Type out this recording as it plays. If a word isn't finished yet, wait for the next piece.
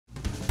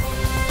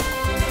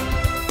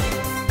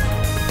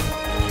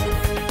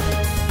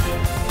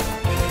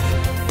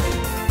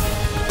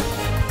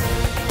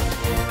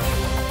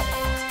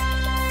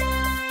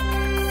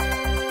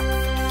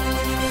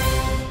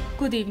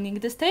Good evening.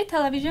 The state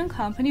television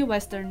company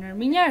Western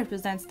Armenia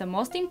represents the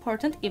most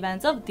important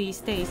events of these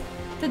days.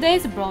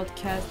 Today's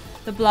broadcast,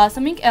 the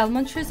blossoming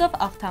almond trees of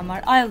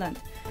Akhtamar Island.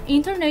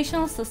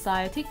 International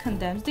society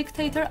condemns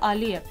dictator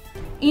Aliyev.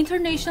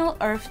 International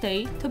Earth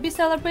Day to be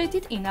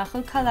celebrated in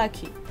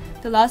Akhalkalaki.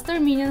 The last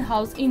Armenian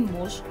house in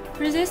Mush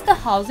resists the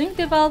Housing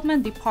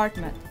Development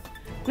Department.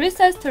 Greece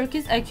says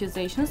Turkey's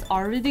accusations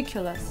are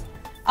ridiculous.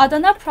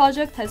 Adana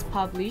project has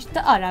published the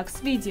Araks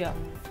video.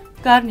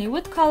 Garni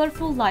with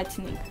colorful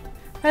lightning.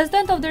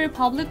 President of the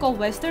Republic of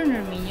Western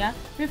Armenia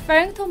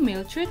referring to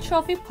military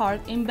trophy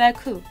park in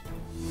Baku.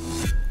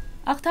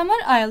 Akhtamar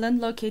Island,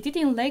 located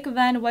in Lake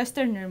Van,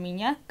 Western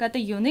Armenia, got a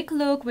unique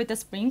look with a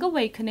spring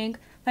awakening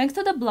thanks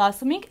to the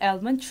blossoming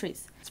almond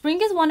trees.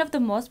 Spring is one of the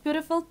most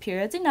beautiful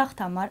periods in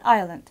Akhtamar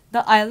Island.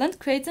 The island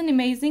creates an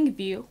amazing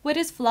view with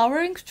its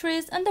flowering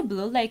trees and the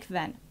blue Lake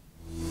Van.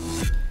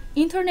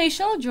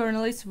 International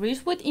journalists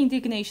reached with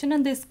indignation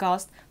and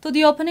disgust to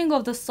the opening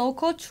of the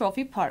so-called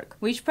trophy park,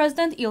 which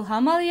President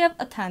Ilham Aliyev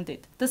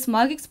attended. The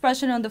smug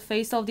expression on the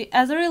face of the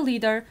Azeri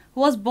leader,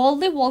 who was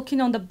boldly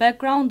walking on the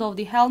background of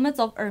the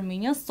helmets of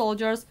Armenian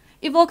soldiers,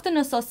 evoked an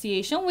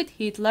association with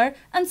Hitler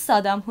and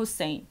Saddam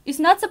Hussein. It's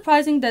not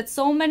surprising that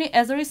so many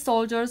Azeri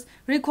soldiers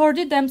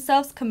recorded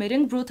themselves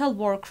committing brutal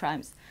war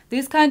crimes.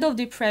 This kind of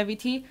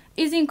depravity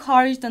is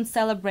encouraged and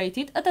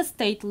celebrated at a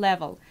state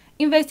level.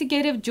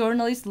 Investigative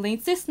journalist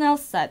Lindsay Snell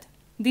said,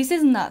 "This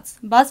is nuts."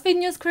 BuzzFeed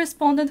News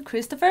correspondent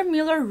Christopher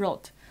Miller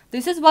wrote,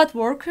 "This is what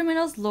war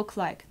criminals look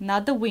like,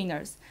 not the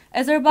winners."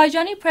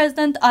 Azerbaijani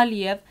President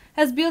Aliyev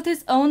has built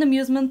his own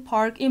amusement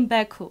park in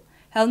Baku,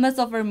 helmets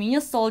of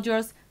Armenian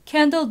soldiers,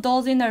 candle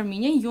dolls in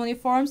Armenian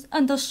uniforms,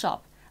 and a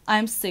shop.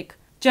 "I'm sick,"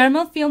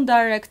 German film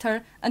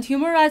director and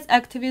human rights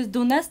activist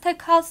Dunes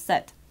Tekal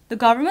said.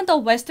 The government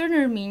of Western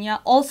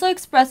Armenia also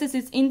expresses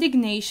its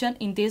indignation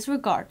in this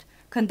regard,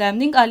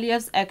 condemning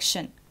Aliyev's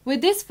action.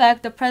 With this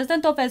fact, the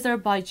president of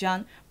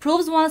Azerbaijan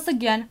proves once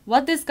again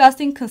what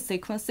disgusting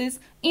consequences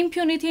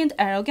impunity and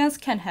arrogance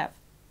can have.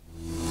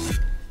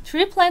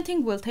 Tree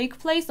planting will take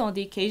place on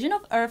the occasion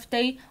of Earth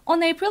Day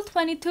on April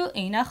 22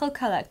 in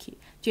Akhalkalaki.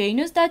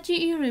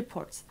 JNews.ge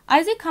reports.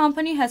 IZ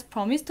company has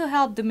promised to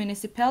help the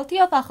municipality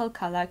of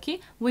Akhalkalaki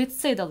with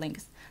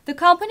seedlings. The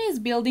company is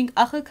building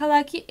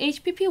Akhalkalaki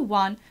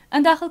HPP-1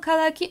 and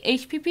Akhalkalaki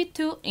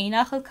HPP-2 in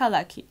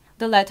Akhalkalaki.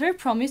 The latter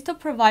promised to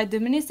provide the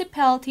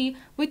municipality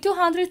with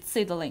 200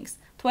 seedlings,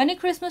 20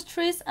 Christmas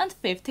trees, and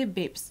 50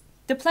 bips.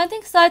 The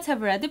planting sites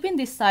have already been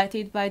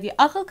decided by the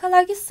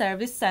Akhalkalaki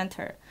Service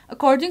Center.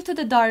 According to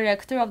the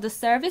director of the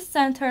service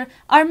center,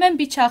 Armen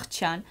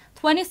Bichakyan,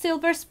 20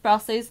 silver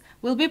spruces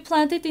will be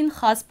planted in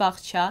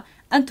Khasbakhcha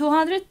and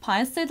 200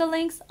 pine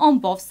seedlings on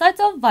both sides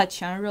of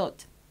Vachian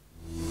Road.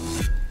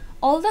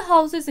 All the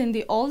houses in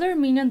the old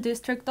Armenian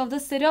district of the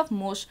city of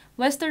Mush,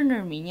 Western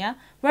Armenia,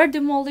 were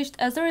demolished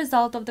as a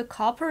result of the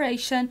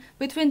cooperation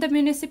between the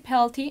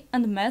municipality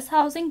and Mass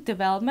Housing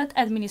Development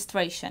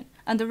Administration,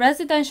 and the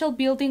residential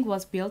building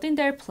was built in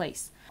their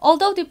place.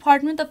 Although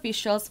department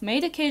officials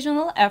made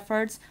occasional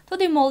efforts to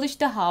demolish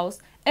the house,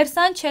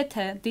 Ersan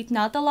Çete did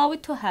not allow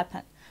it to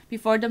happen.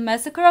 Before the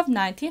massacre of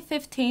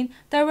 1915,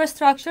 there were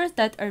structures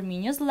that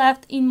Armenians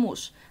left in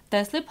Mush,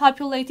 densely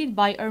populated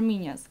by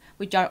Armenians,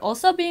 which are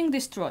also being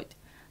destroyed.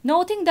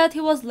 Noting that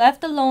he was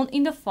left alone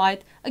in the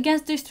fight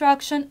against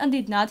destruction and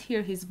did not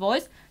hear his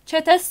voice,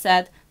 Çete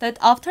said that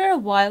after a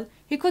while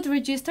he could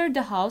register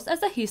the house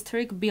as a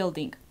historic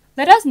building.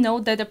 Let us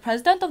note that the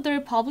President of the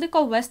Republic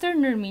of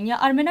Western Armenia,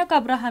 Armenia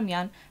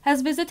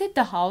has visited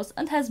the house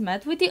and has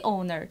met with the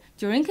owner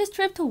during his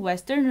trip to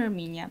Western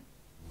Armenia.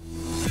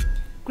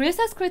 Greece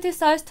has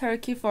criticized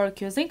Turkey for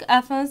accusing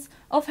Athens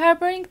of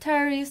harboring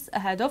terrorists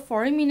ahead of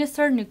Foreign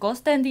Minister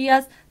Nikos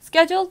Dendias's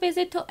scheduled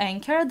visit to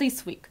Ankara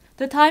this week.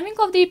 The timing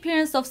of the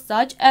appearance of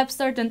such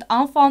absurd and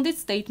unfounded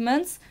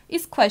statements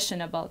is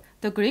questionable,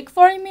 the Greek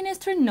Foreign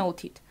Ministry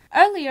noted.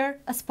 Earlier,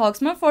 a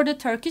spokesman for the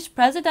Turkish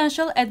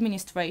presidential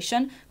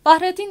administration,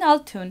 Fahrettin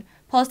Altun,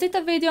 posted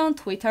a video on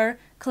Twitter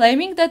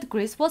claiming that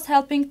Greece was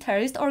helping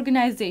terrorist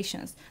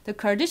organizations, the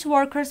Kurdish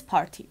Workers'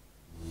 Party.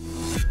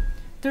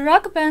 The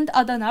rock band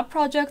Adana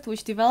project,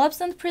 which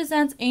develops and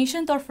presents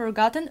ancient or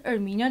forgotten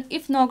Armenian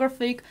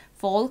ethnographic,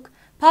 folk,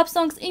 pop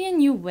songs in a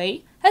new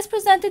way, has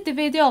presented the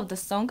video of the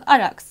song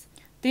Araks.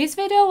 This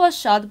video was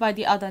shot by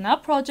the Adana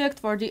project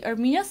for the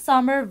Armenia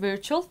Summer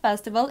Virtual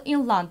Festival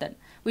in London,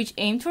 which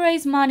aimed to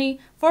raise money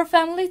for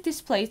families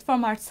displaced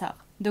from Artsakh,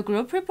 the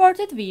group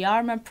reported via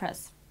Armen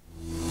Press.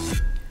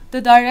 The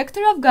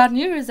director of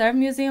Garni Reserve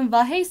Museum,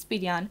 Vahey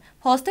Spirian,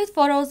 posted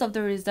photos of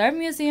the Reserve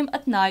Museum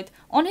at night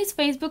on his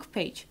Facebook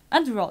page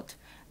and wrote,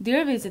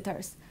 "Dear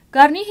visitors,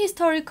 Garni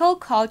Historical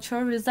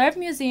Culture Reserve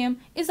Museum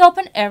is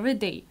open every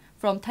day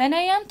from 10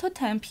 a.m. to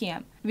 10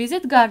 p.m.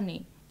 Visit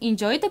Garni.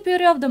 Enjoy the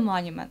beauty of the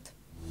monument."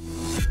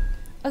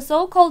 A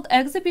so-called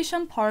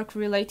exhibition park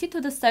related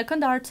to the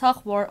Second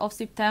Artsakh War of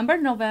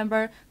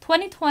September-November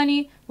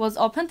 2020 was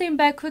opened in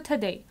Baku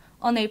today,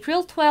 on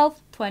April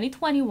 12,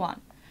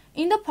 2021.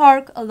 In the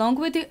park, along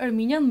with the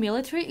Armenian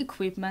military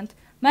equipment,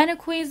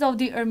 mannequins of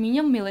the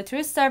Armenian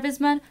military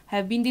servicemen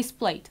have been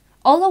displayed,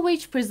 all of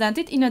which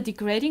presented in a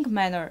degrading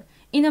manner,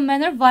 in a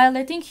manner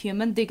violating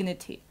human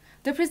dignity.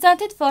 The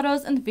presented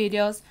photos and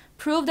videos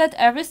prove that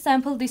every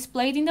sample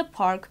displayed in the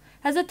park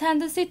has a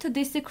tendency to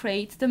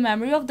desecrate the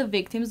memory of the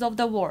victims of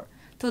the war,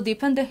 to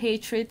deepen the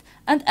hatred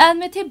and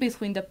enmity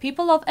between the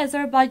people of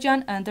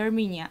Azerbaijan and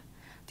Armenia.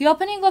 The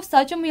opening of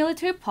such a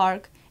military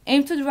park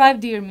aimed to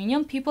drive the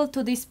Armenian people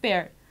to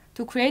despair,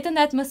 to create an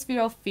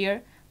atmosphere of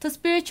fear, to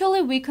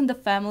spiritually weaken the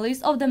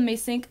families of the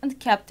missing and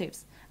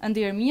captives, and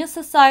the Armenian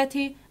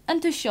society,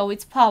 and to show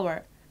its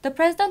power. The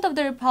President of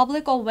the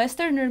Republic of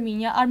Western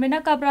Armenia,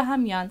 Armenak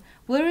Abrahamyan,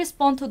 will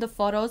respond to the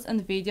photos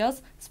and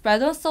videos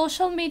spread on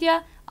social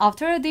media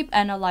after a deep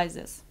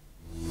analysis.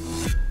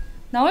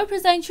 Now I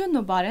present you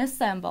Nubaren's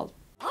sample.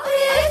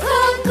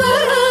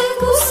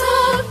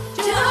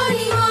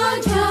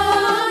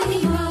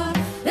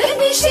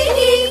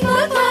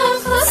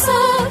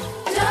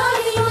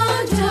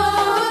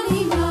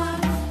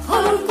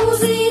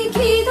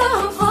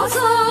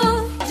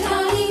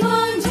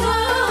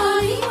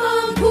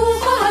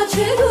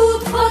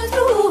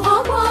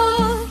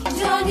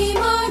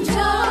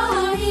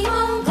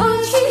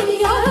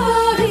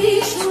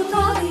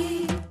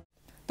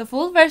 The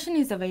full version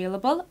is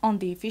available on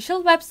the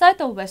official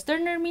website of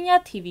Western Armenia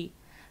TV.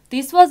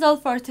 This was all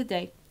for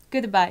today.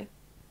 Goodbye.